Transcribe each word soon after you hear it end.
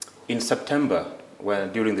in September,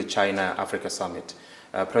 during the China-Africa summit,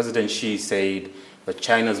 President Xi said that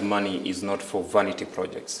China's money is not for vanity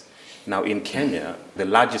projects. Now, in Kenya, the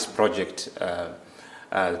largest project,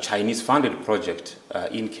 Chinese-funded project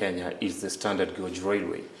in Kenya is the Standard Gauge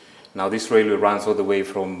Railway. Now, this railway runs all the way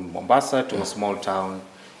from Mombasa to a small town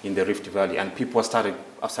in the Rift Valley, and people have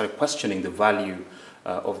started questioning the value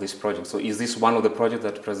of this project. So is this one of the projects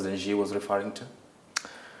that President Xi was referring to?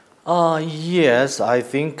 Yes, I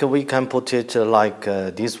think we can put it like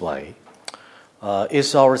this way.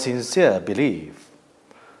 It's our sincere belief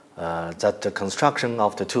that the construction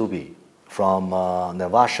of the 2B from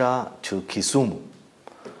Naivasha to Kisumu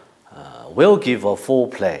will give a full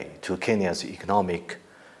play to Kenya's economic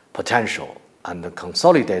potential and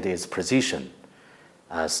consolidate its position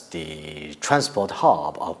as the transport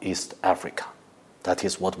hub of East Africa. That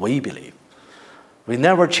is what we believe. We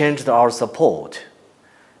never changed our support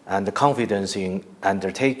and confidence in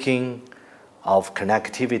undertaking of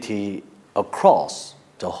connectivity across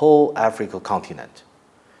the whole African continent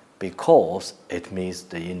because it meets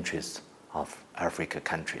the interests of African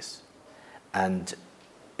countries and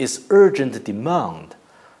is urgent demand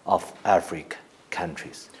of African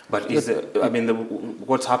countries. But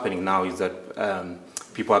what's happening now is that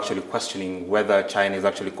people are actually questioning whether China is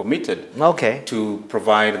actually committed to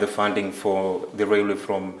provide the funding for the railway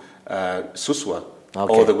from Suswa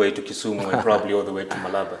all the way to Kisumu and probably all the way to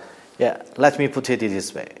Malaba. Yeah, let me put it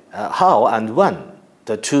this way. How and when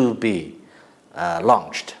the 2B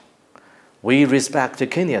launched, we respect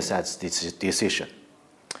Kenya's decision.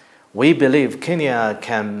 We believe Kenya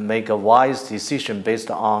can make a wise decision based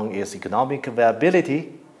on its economic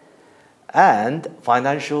viability and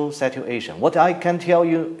financial situation. What I can tell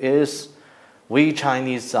you is we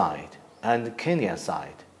Chinese side and Kenya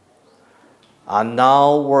side are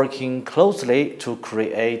now working closely to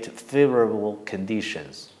create favorable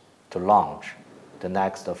conditions to launch the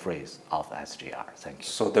next phase of SGR. Thank you.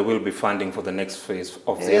 So there will be funding for the next phase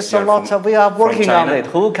of the It's SGR a lot. We are working on it.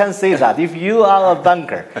 Who can say that? If you are a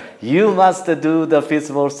banker, you must do the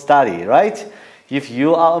feasible study, right? If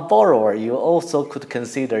you are a borrower, you also could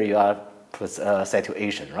consider your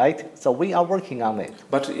situation, right? So we are working on it.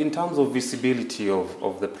 But in terms of visibility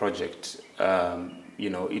of the project,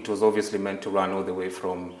 it was obviously meant to run all the way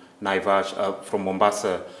from Naivasha, from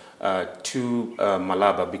Mombasa to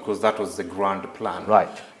Malaba because that was the grand plan.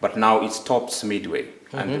 Right. But now it stops midway,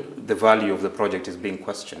 and the value of the project is being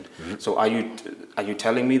questioned. So are you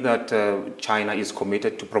telling me that China is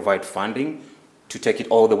committed to provide funding to take it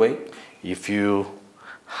all the way? If you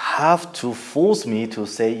have to force me to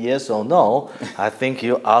say yes or no, I think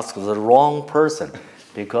you ask the wrong person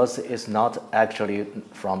because it's not actually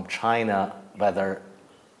from China whether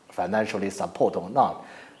financially support or not.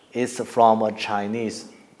 It's from a Chinese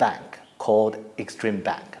bank called Extreme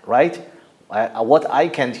Bank, right? What I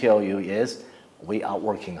can tell you is we are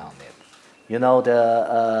working on it. You know,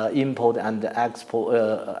 the Import and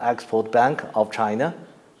Export Bank of China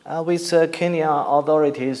with Kenya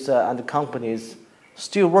authorities and companies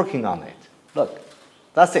still working on it. Look,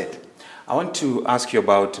 that's it. I want to ask you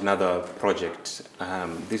about another project.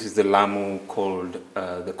 This is the Lamu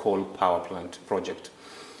the coal power plant project.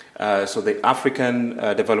 So the African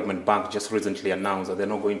Development Bank just recently announced that they're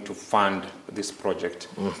not going to fund this project.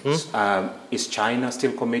 Is China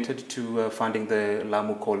still committed to funding the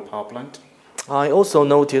Lamu coal power plant? I also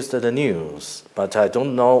noticed the news, but I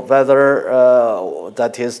don't know whether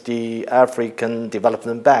that is the African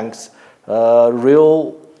Development Bank's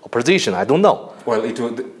real position. I don't know. Well,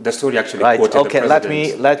 the story actually quoted the president.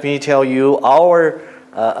 Okay, let me tell you our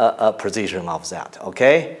position of that.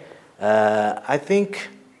 Okay, I think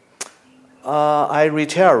I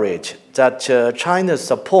reiterate that China's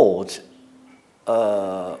support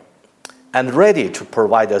and ready to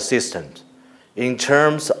provide assistance in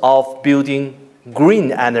terms of building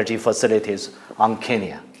green energy facilities on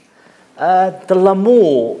Kenya. The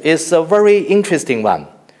Lamu is a very interesting one.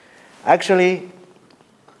 Actually,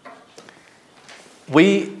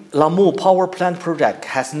 Lamu power plant project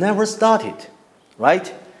has never started,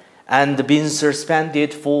 right? And been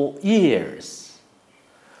suspended for years.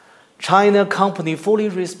 China company fully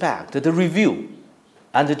respect the review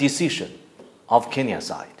and the decision of Kenya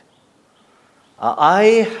side.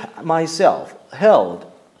 I myself held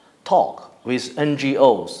talk with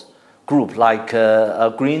NGOs group like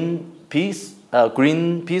Greenpeace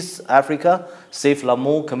Africa, Save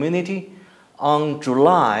Lamu Community on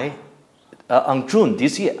June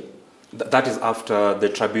this year. That is after the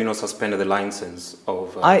tribunal suspended the license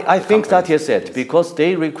of. I think that is it because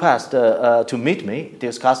they request to meet me,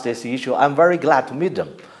 discuss this issue. I'm very glad to meet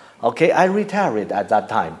them. Okay, I reiterated at that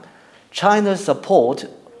time, China's support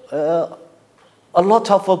a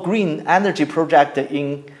lot of green energy project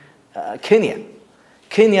in Kenya.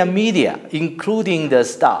 Kenya media, including the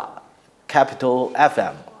Star, Capital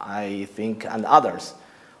FM, I think, and others,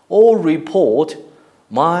 all report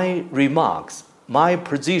my remarks, my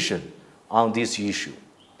position on this issue.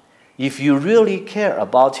 If you really care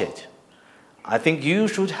about it, I think you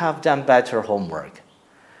should have done better homework.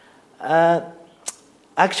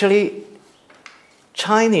 Actually,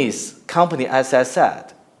 Chinese company, as I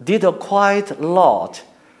said, did quite a lot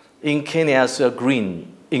in Kenya's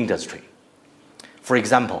green industry. For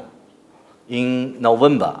example, in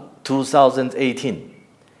November 2018,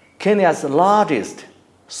 Kenya's largest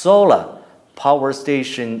solar power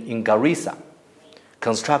station in Garissa,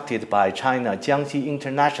 constructed by China Jiangxi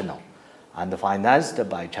International and financed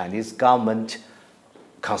by Chinese government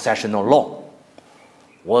concessional loan,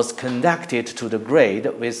 was connected to the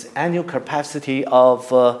grid with annual capacity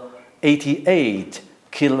of 88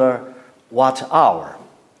 kilowatt hour.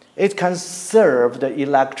 It can serve the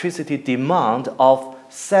electricity demand of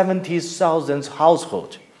 70,000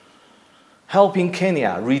 households, helping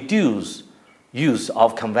Kenya reduce use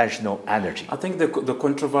of conventional energy. I think the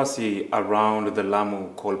controversy around the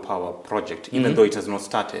Lamu coal power project, even though it has not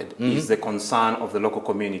started, is the concern of the local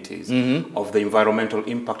communities of the environmental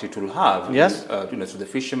impact it will have Yes. to the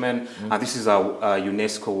fishermen. And this is a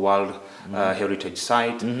UNESCO World Heritage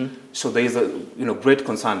Site. So there is a great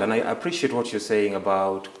concern, and I appreciate what you're saying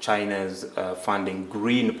about China's funding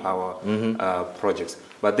green power projects.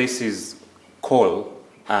 But this is coal,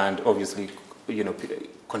 and obviously,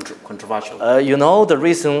 controversial. The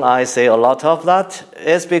reason I say a lot of that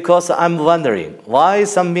is because I'm wondering why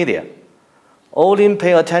some media only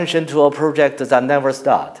pay attention to a project that never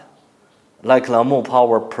start, like Lamu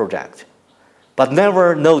power project, but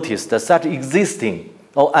never notice the such existing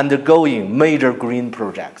or undergoing major green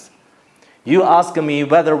projects. You ask me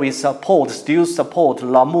whether we still support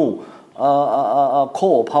Lamu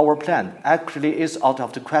coal power plant. Actually, it's out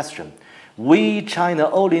of the question. We, China,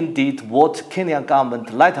 only did what Kenya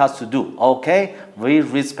government let us to do. Okay, we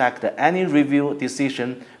respect any review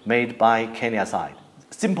decision made by Kenya side.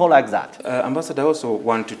 Simple like that. Ambassador, I also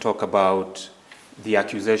want to talk about the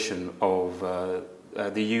accusation of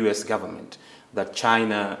the U.S. government that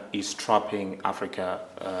China is trapping Africa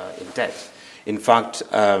in debt. In fact,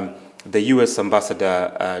 the U.S.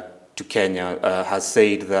 ambassador to Kenya has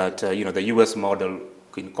said that the U.S. model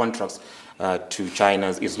in contrast to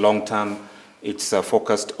China's is long-term. It's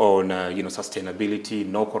focused on sustainability,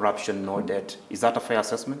 no corruption, no debt. Is that a fair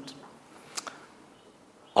assessment?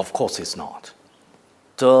 Of course it's not.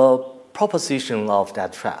 The proposition of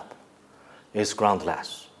that trap is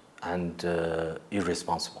groundless and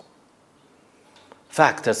irresponsible.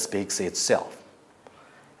 Fact speaks itself.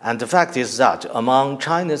 And the fact is that among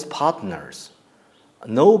China's partners,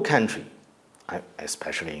 no country,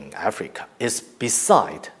 especially in Africa, is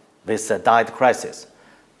beside this debt crisis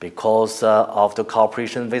because of the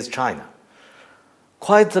cooperation with China.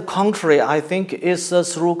 Quite the contrary, I think it's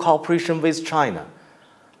through cooperation with China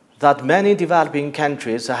that many developing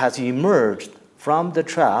countries has emerged from the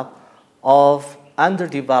trap of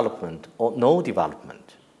underdevelopment or no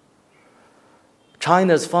development.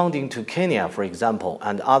 China's funding to Kenya, for example,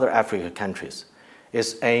 and other African countries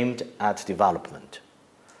is aimed at development.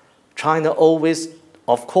 China always,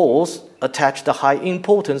 of course, attached high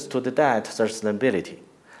importance to the debt sustainability.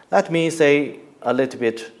 Let me say a little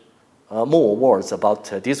bit more words about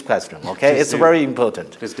this question, okay? It's very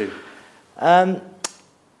important. Please do.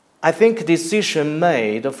 I think decision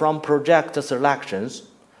made from project selections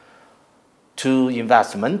to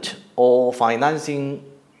investment or financing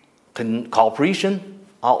cooperation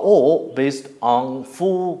are all based on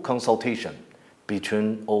full consultation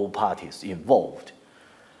between all parties involved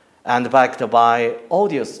and backed by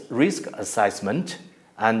odious risk assessment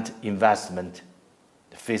and investment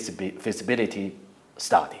feasibility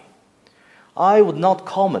study. I would not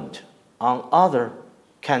comment on other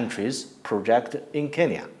countries' projects in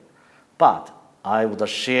Kenya, but I would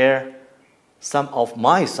share some of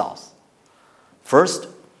my thoughts. First,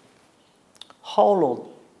 hollow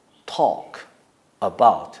talk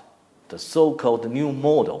about the so-called new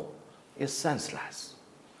model is senseless.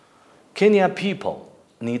 Kenya people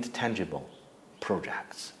need tangible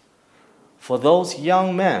projects. For those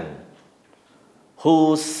young men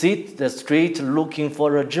who sit the street looking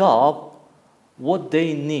for a job, what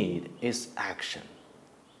they need is action.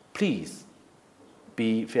 Please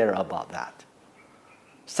be fair about that.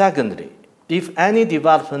 Secondly, if any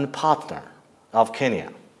development partner of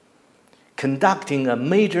Kenya conducting a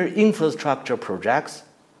major infrastructure projects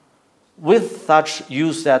with such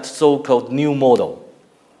use that so-called new model,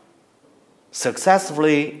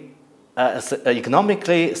 successfully,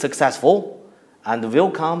 economically successful and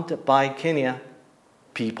welcomed by Kenya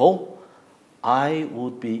people, I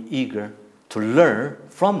would be eager to learn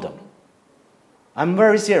from them. I'm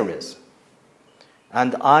very serious.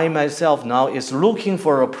 And I myself now is looking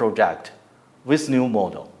for a project with new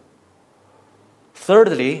model.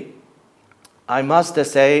 Thirdly, I must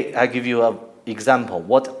say, I give you an example,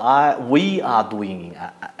 what we are doing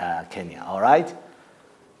in Kenya, all right?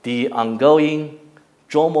 The ongoing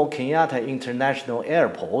Jomo Kenyatta International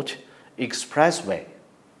Airport Expressway,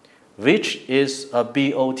 which is a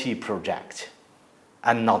BOT project,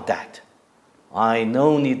 and not that. I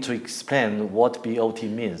no need to explain what BOT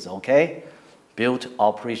means, okay? Build,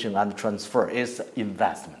 operation, and transfer is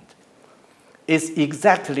investment. It's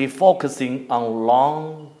exactly focusing on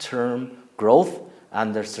long-term growth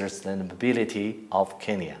and the sustainability of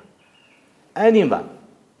Kenya. Anyone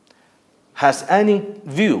has any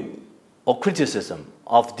view or criticism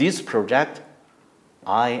of this project,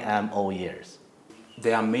 I am all ears.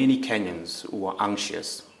 There are many Kenyans who are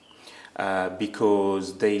anxious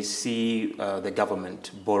because they see the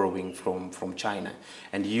government borrowing from China.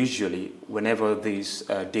 And usually, whenever these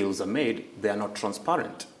deals are made, they are not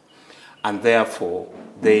transparent. And therefore,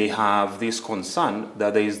 they have this concern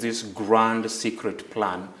that there is this grand secret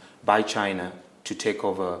plan by China to take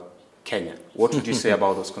over Kenya. What would you say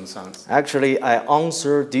about those concerns? Actually, I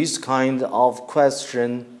answered this kind of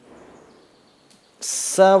question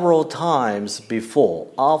several times before,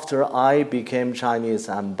 after I became Chinese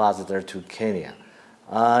ambassador to Kenya.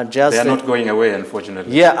 They are not going away,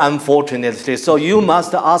 unfortunately. Yeah, unfortunately. So you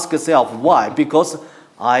must ask yourself why, because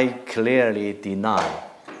I clearly deny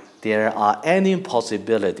there are any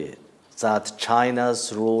possibility that China,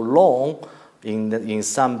 through law, in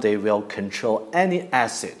someday will control any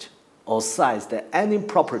asset or size, any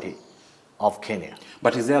property of Kenya.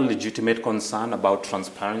 But is there a legitimate concern about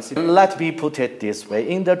transparency? Let me put it this way.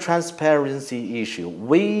 In the transparency issue,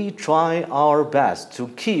 we try our best to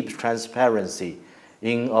keep transparency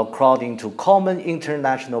according to common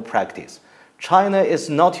international practice. China is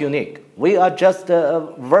not unique. We are just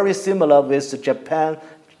very similar with Japan,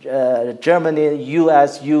 Germany,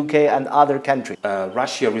 US, UK, and other countries.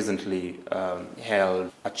 Russia recently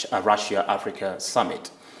held a Russia-Africa summit.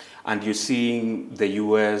 And you're seeing the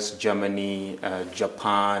US, Germany,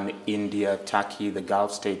 Japan, India, Turkey, the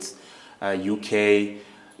Gulf states, UK,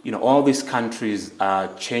 all these countries are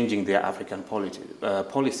changing their African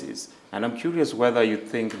policies. And I'm curious whether you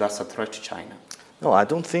think that's a threat to China. No, I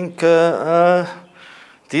don't think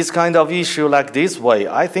this kind of issue like this way.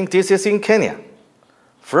 I think this is in Kenya.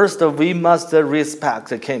 First, we must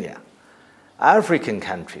respect Kenya. African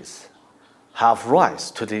countries have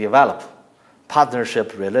rights to develop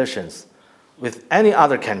partnership relations with any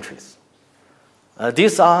other countries.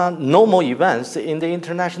 These are normal events in the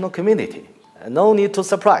international community. No need to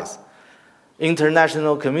surprise.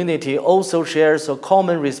 International community also shares a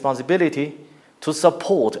common responsibility to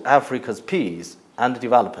support Africa's peace and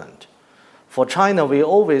development. For China, we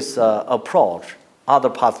always approach other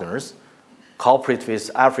partners, cooperate with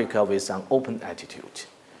Africa with an open attitude.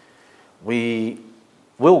 We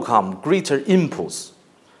welcome greater impulse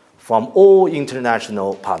from all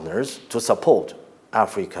international partners to support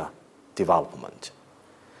Africa development.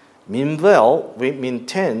 Meanwhile, we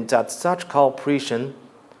maintain that such cooperation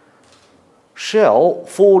shall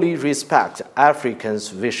fully respect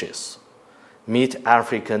Africans' wishes, meet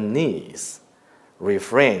African needs,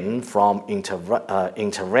 refrain from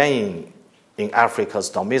intervening in Africa's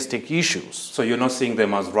domestic issues. So you're not seeing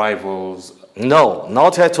them as rivals? No,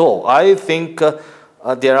 not at all. I think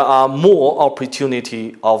there are more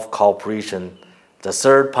opportunity of cooperation, the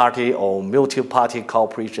third party or multi-party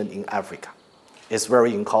cooperation in Africa. It's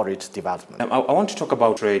very encouraged development. I want to talk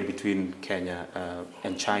about trade between Kenya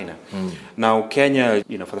and China. Now, Kenya,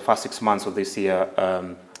 for the first 6 months of this year,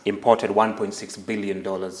 imported $1.6 billion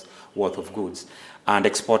worth of goods and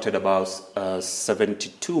exported about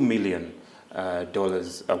 $72 million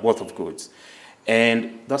worth of goods.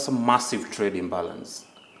 And that's a massive trade imbalance.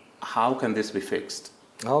 How can this be fixed?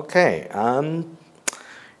 Okay.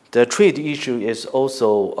 The trade issue is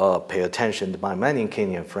also paid attention by many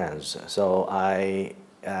Kenyan friends. So I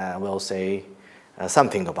will say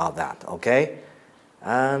something about that, okay?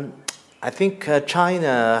 I think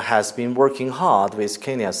China has been working hard with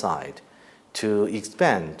Kenya side to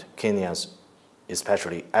expand Kenya's,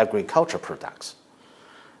 especially agriculture products,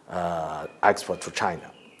 export to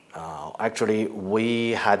China. Actually,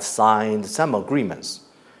 we had signed some agreements,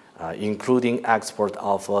 including export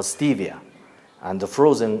of stevia and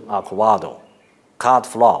frozen avocado, cut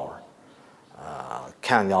flour,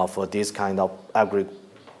 kind of this kind of agri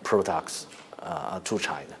products to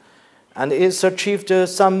China. And it's achieved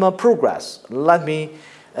some progress. Let me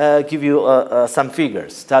give you some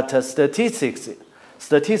figures. That statistics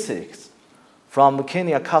from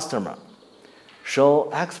Kenya customer show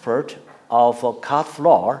export of cut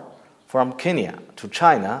flour from Kenya to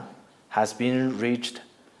China has been reached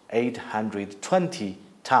 820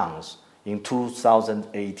 tons in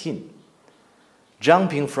 2018,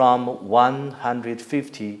 jumping from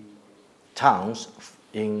 150 tons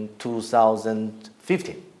in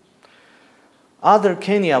 2015. Other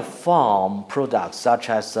Kenya farm products such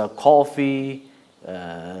as coffee,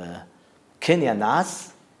 Kenya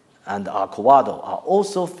nuts, and avocado are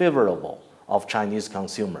also favorable of Chinese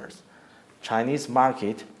consumers. Chinese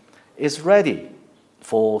market is ready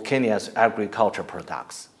for Kenya's agriculture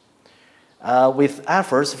products. With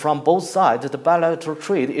efforts from both sides, the bilateral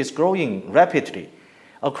trade is growing rapidly.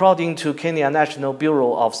 According to Kenya National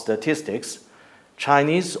Bureau of Statistics,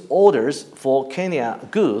 Chinese orders for Kenya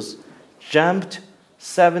goods jumped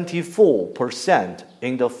 74%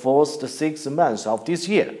 in the first 6 months of this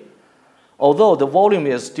year, although the volume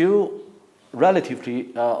is still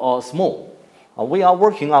relatively small. We are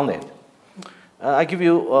working on it. I give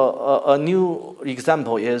you a new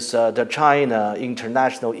example is the China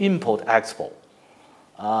International Import-Expo.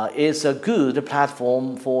 It's a good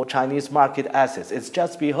platform for Chinese market access. It's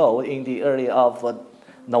just been held in the early of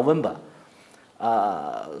November.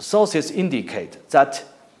 Sources indicate that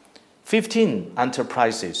 15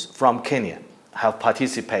 enterprises from Kenya have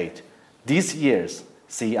participated this year's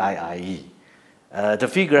CIIE. The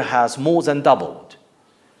figure has more than doubled,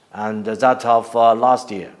 and that of last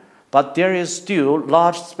year. But there is still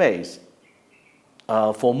large space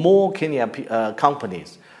for more Kenyan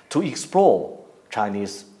companies to explore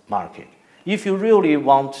Chinese market. If you really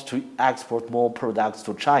want to export more products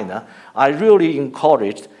to China, I really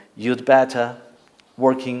encourage you'd better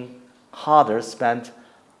working harder, spend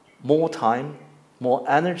more time, more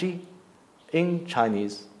energy in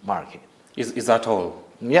Chinese market. Is that all?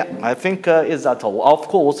 Yeah, I think is that all. Of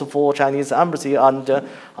course, for Chinese embassy and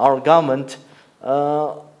our government,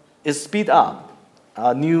 is speed up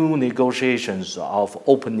new negotiations of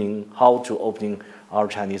how to open our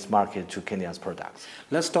Chinese market to Kenya's products.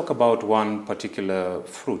 Let's talk about one particular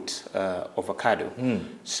fruit, avocado.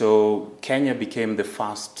 So Kenya became the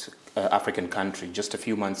first African country just a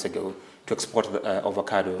few months ago to export the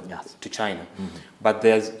avocado to China. But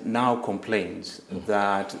there's now complaints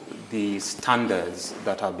that the standards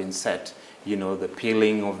that have been set, the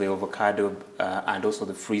peeling of the avocado and also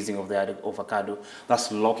the freezing of the avocado,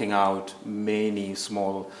 that's locking out many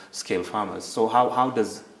small-scale farmers. So how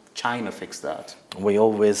does China fix that? We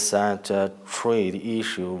always said trade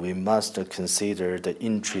issue, we must consider the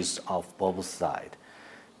interests of both sides.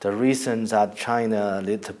 The reason that China a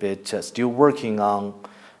little bit still working on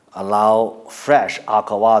allow fresh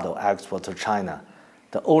avocado export to China,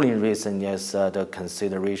 the only reason is the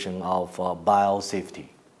consideration of biosafety.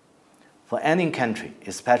 For any country,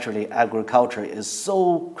 especially agriculture, is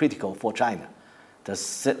so critical for China. The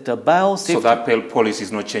biosafety. So that policy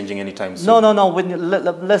is not changing anytime soon? No.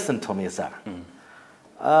 Listen to me, sir.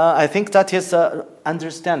 I think that is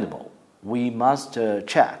understandable. We must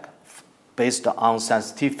check based on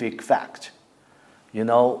scientific fact.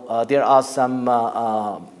 There are some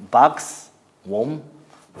bugs, worm,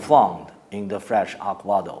 found in the fresh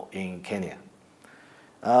avocado in Kenya.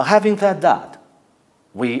 Having said that,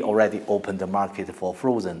 we already opened the market for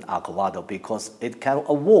frozen avocado because it can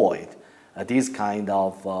avoid these kind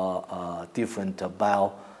of different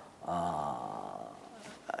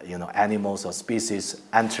animals or species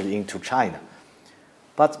entering into China.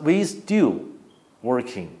 But we still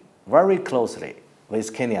working very closely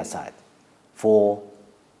with Kenya side for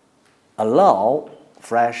allow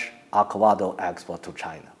fresh avocado export to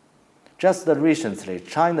China. Just recently,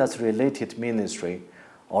 China's related ministry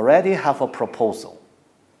already have a proposal.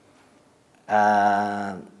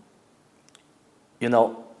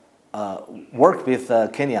 Work with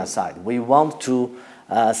Kenya side. We want to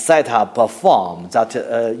set up a farm that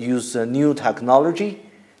use new technology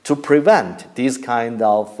to prevent these kind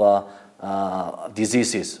of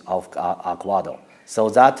diseases of avocado. So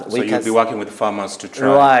you'll be working with farmers to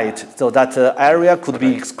try. Right. So that area could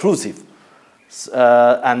be exclusive.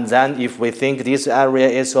 And then if we think this area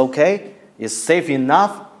is okay, is safe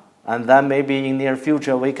enough, and then maybe in near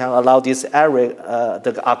future we can allow this area,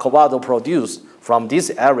 the avocado produced from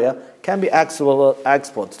this area can be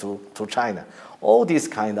export to China. All this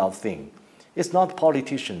kind of thing. It's not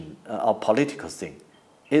or political thing.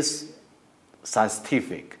 It's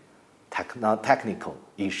scientific, technical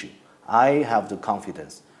issue. I have the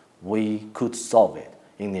confidence we could solve it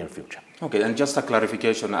in near future. Okay, and just a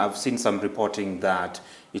clarification, I've seen some reporting that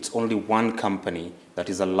it's only one company that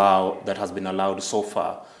has been allowed so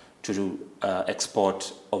far to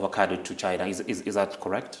export avocado to China. Is that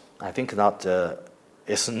correct? I think not.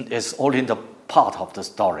 It's only the part of the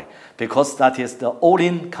story, because that is the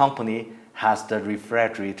only company has the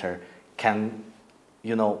refrigerator can,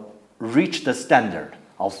 reach the standard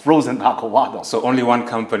of frozen avocado. So only one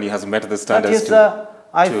company has met the standards.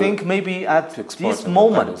 I think maybe at this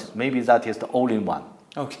moment, maybe that is the only one.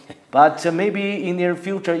 Okay. But maybe in the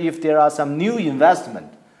future, if there are some new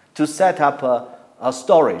investment to set up a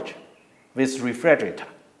storage with refrigerator,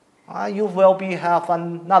 you will have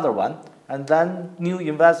another one, and then new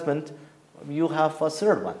investment, you have a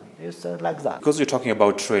third one. It's like that. Because you're talking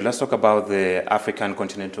about trade, let's talk about the African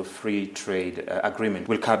Continental Free Trade Agreement.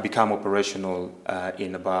 Will become operational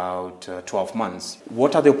in about 12 months.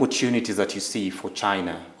 What are the opportunities that you see for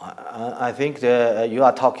China? I think you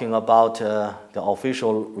are talking about the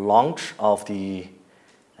official launch of the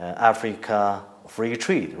Africa Free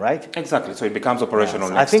Trade, right? Exactly. So it becomes operational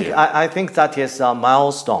next year. I think that is a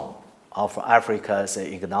milestone of Africa's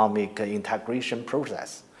economic integration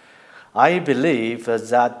process. I believe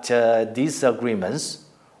that these agreements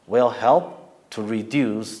will help to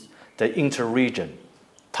reduce the inter-region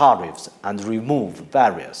tariffs and remove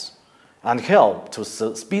barriers, and help to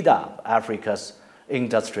speed up Africa's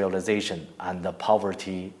industrialization and the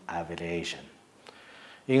poverty alleviation.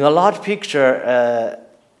 In a large picture,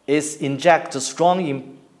 it injects strong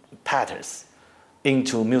impetus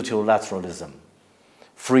into multilateralism,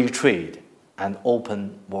 free trade, and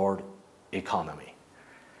open world economy.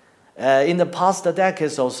 In the past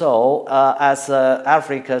decades or so, as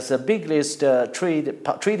Africa's biggest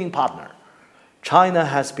trading partner, China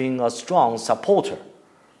has been a strong supporter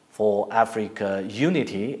for Africa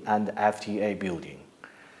unity and FTA building.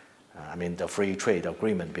 The free trade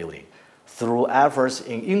agreement building, through efforts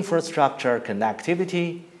in infrastructure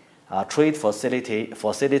connectivity, trade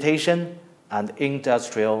facilitation, and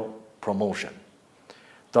industrial promotion.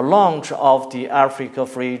 The launch of the Africa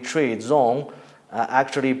Free Trade Zone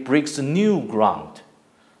actually breaks new ground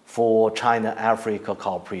for China-Africa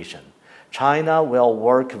cooperation. China will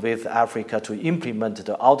work with Africa to implement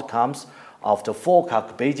the outcomes of the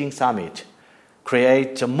FOCAC Beijing Summit,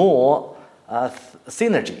 create more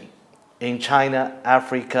synergy in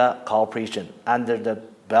China-Africa cooperation under the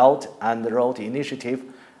Belt and Road Initiative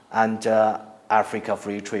and Africa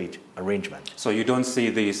Free Trade Arrangement. So you don't see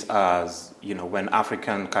this as, when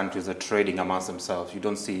African countries are trading amongst themselves, you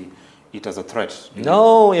don't see it as a threat?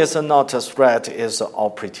 No, it's not a threat, it's an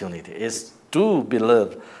opportunity. I do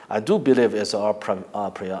believe it's an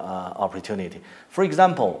opportunity. For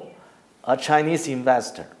example, a Chinese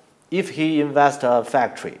investor, if he invests a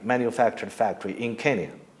manufactured factory in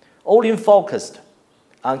Kenya, only focused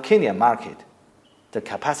on Kenyan market, the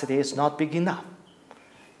capacity is not big enough.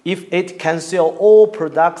 If it can sell all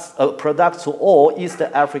products to all East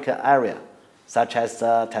Africa area, such as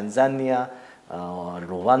Tanzania,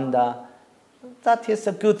 Rwanda, that is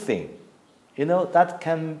a good thing. That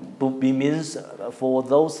can be means for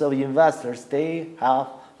those investors, they have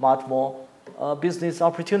much more business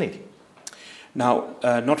opportunity. Now,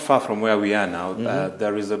 not far from where we are now,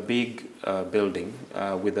 there is a big building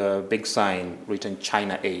with a big sign written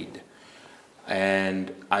China Aid.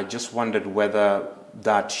 And I just wondered whether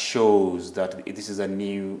that shows that this is a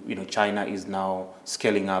new, China is now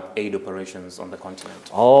scaling up aid operations on the continent.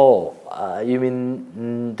 Oh, you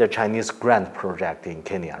mean the Chinese grant project in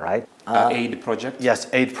Kenya, right? Aid project? Yes,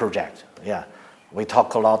 aid project, yeah. We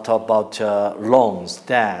talk a lot about loans,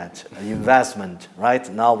 debt, investment, right?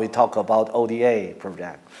 Now we talk about ODA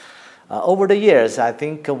project. Over the years, I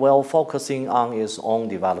think while focusing on its own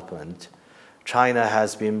development, China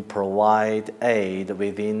has been provide aid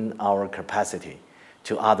within our capacity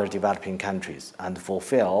to other developing countries and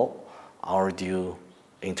fulfill our due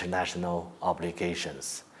international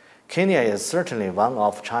obligations. Kenya is certainly one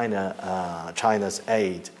of China's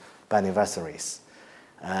aid beneficiaries.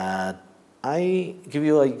 I give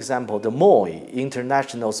you an example. The Moi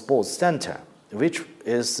International Sports Center, which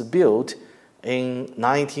is built in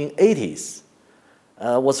 1980s,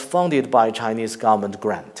 was funded by Chinese government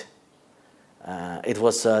grant. It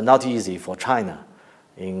was not easy for China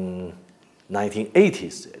in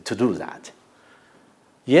 1980s to do that.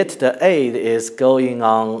 Yet the aid is going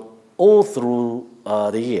on all through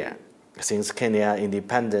the year since Kenya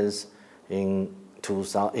independence in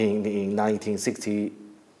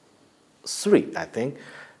 1963, I think.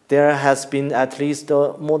 There has been at least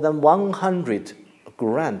more than 100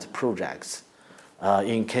 grant projects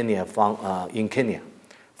in Kenya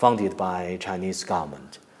funded by Chinese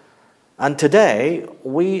government. And today,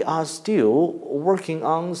 we are still working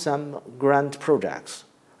on some grant projects.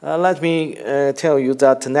 Let me tell you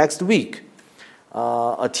that next week,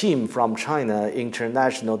 a team from China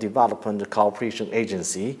International Development Cooperation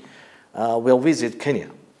Agency will visit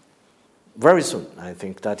Kenya very soon. I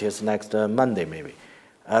think that is next Monday maybe,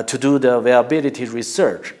 to do the viability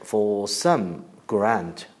research for some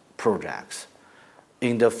grant projects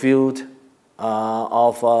in the field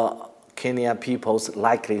of Kenya people's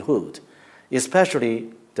livelihood,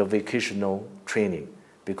 especially the vocational training,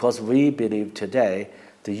 because we believe today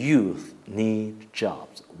the youth need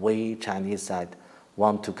jobs. We, Chinese side,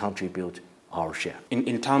 want to contribute our share.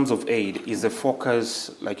 In terms of aid, is the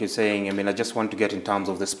focus, like you're saying, I mean, I just want to get in terms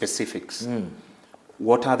of the specifics.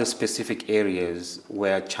 What are the specific areas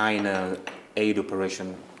where China aid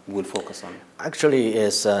operation will focus on? Actually,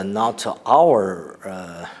 it's not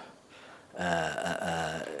our,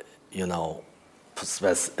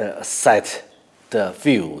 set the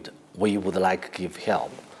field we would like to give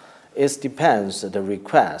help. It depends the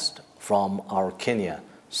request from our Kenya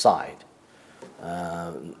side.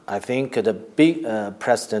 I think the big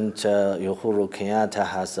President Uhuru Kenyatta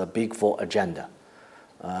has a big four agenda.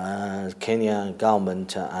 Kenya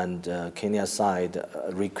government and Kenya side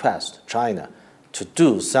request China to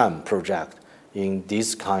do some project in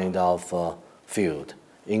this kind of field: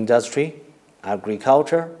 industry,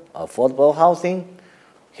 agriculture, affordable housing,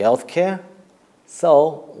 healthcare.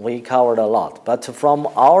 So we covered a lot. But from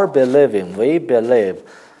our believing, we believe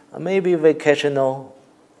maybe vocational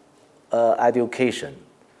education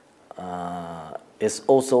is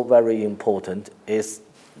also very important. It's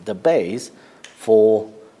the base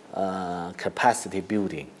for capacity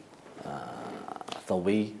building. So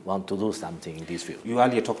we want to do something in this field. You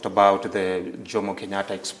earlier talked about the Jomo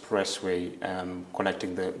Kenyatta Expressway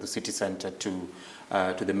connecting the city center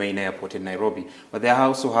to the main airport in Nairobi. But there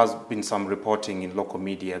also has been some reporting in local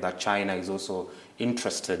media that China is also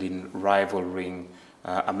interested in rivaling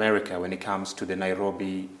America when it comes to the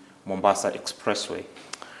Nairobi-Mombasa Expressway.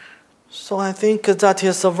 So I think that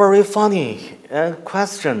is a very funny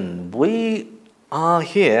question. We are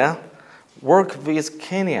here, work with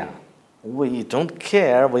Kenya. We don't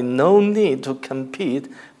care. We no need to compete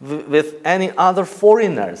with any other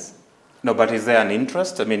foreigners. No, but is there an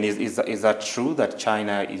interest? I mean, is that true that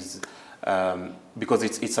China is, because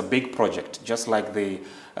it's a big project, just like the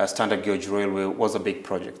Standard Gauge Railway was a big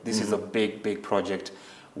project. This is a big project,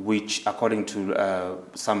 which according to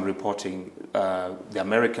some reporting, the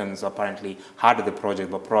Americans apparently had the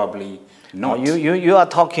project, but probably not. You are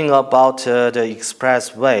talking about the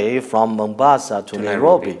expressway from Mombasa to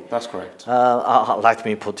Nairobi. That's correct. Let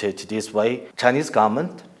me put it this way. Chinese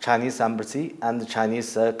government, Chinese embassy, and the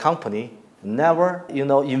Chinese company never,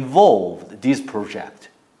 involved this project.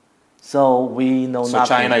 So we know nothing. So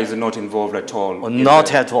China is not involved at all?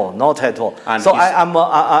 Not at all. And so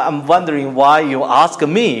I'm wondering why you ask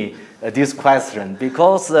me this question,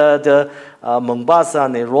 because the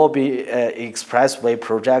Mombasa-Nairobi Expressway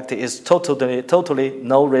project is totally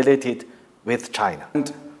not related with China.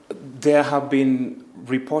 And there have been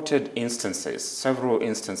reported instances, several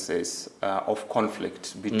instances of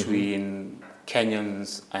conflict between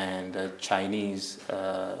Kenyans and Chinese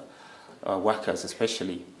workers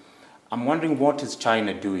especially. I'm wondering, what is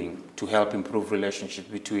China doing to help improve relationships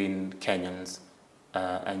between Kenyans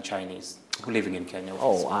and Chinese living in Kenya?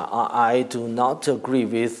 I do not agree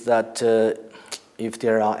with that if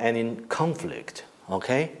there are any conflict,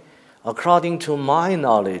 okay? According to my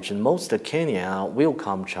knowledge, most of Kenya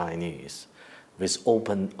welcome Chinese with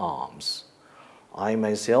open arms. I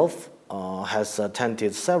myself has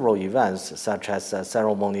attended several events, such as a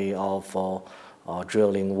ceremony of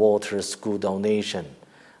drilling water school donation.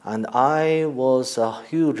 And I was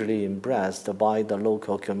hugely impressed by the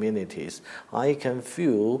local communities. I can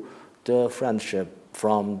feel the friendship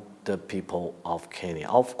from the people of Kenya.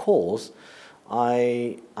 Of course,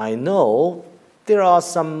 I know there are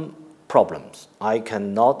some problems. I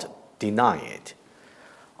cannot deny it.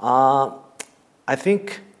 I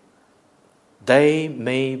think they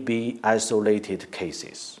may be isolated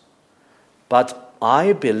cases, but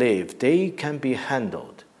I believe they can be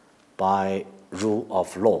handled by rule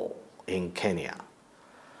of law in Kenya.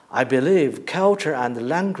 I believe culture and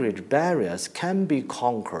language barriers can be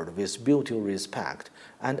conquered with mutual respect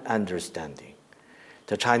and understanding.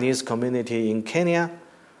 The Chinese community in Kenya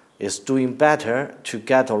is doing better to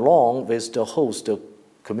get along with the host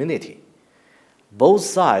community. Both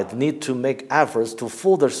sides need to make efforts to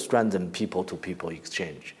further strengthen people-to-people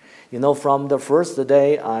exchange. You know, from the first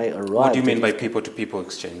day I arrived. What do you mean by people-to-people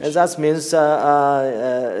exchange? That means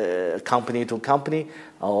company to company,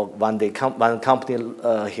 or one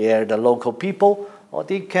company here, the local people, or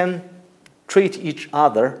they can treat each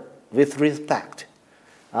other with respect.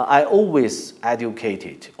 I always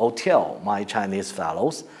educated or tell my Chinese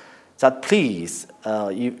fellows that please,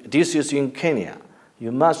 this is in Kenya,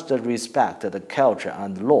 you must respect the culture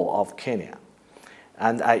and law of Kenya.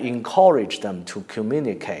 And I encourage them to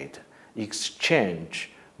communicate, exchange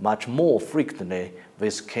much more frequently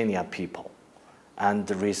with Kenya people and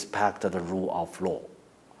respect the rule of law.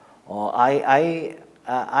 I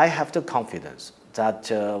have the confidence that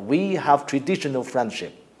we have traditional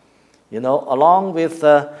friendship. You know, along with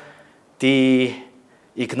the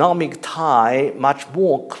economic tie much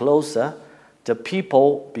more closer, the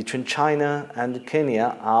people between China and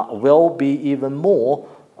Kenya will be even more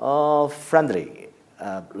friendly,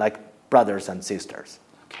 like brothers and sisters.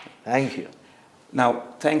 Okay. Thank you. Now,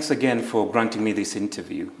 thanks again for granting me this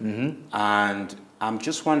interview. And I'm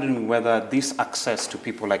just wondering whether this access to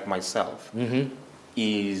people like myself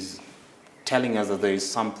is telling us that there is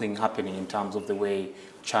something happening in terms of the way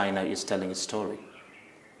China is telling its story.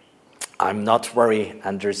 I'm not very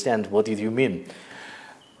understand. What did you mean?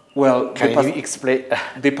 Well, can you explain?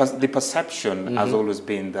 The perception has always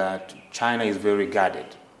been that China is very guarded,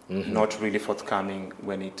 not really forthcoming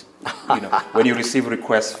when it, when you receive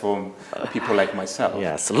requests from people like myself.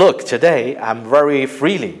 Yes. Look, today I'm very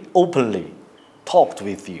freely, openly talked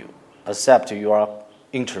with you, accept your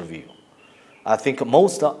interview. I think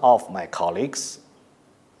most of my colleagues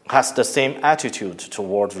has the same attitude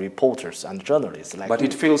toward reporters and journalists. Like but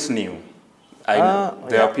it feels new.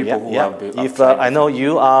 There are people who have been. I know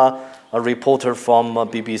you are a reporter from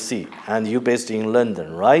BBC and you're based in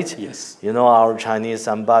London, right? Yes. You know our Chinese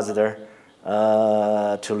ambassador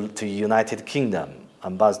to United Kingdom,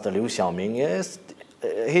 Ambassador Liu Xiaoming,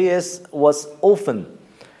 was often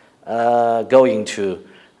going to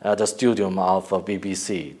the studio of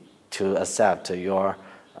BBC to accept your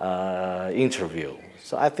interview.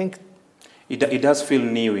 So I think it does feel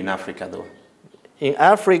new in Africa, though. In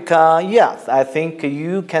Africa, yes, I think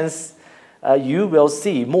you will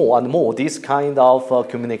see more and more this kind of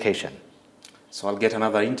communication. So I'll get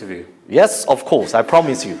another interview. Yes, of course, I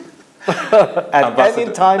promise you. At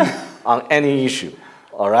any time, on any issue.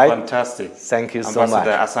 All right? Fantastic. Thank you so much.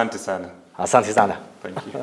 Ambassador, asante sana. Asante sana. Thank you.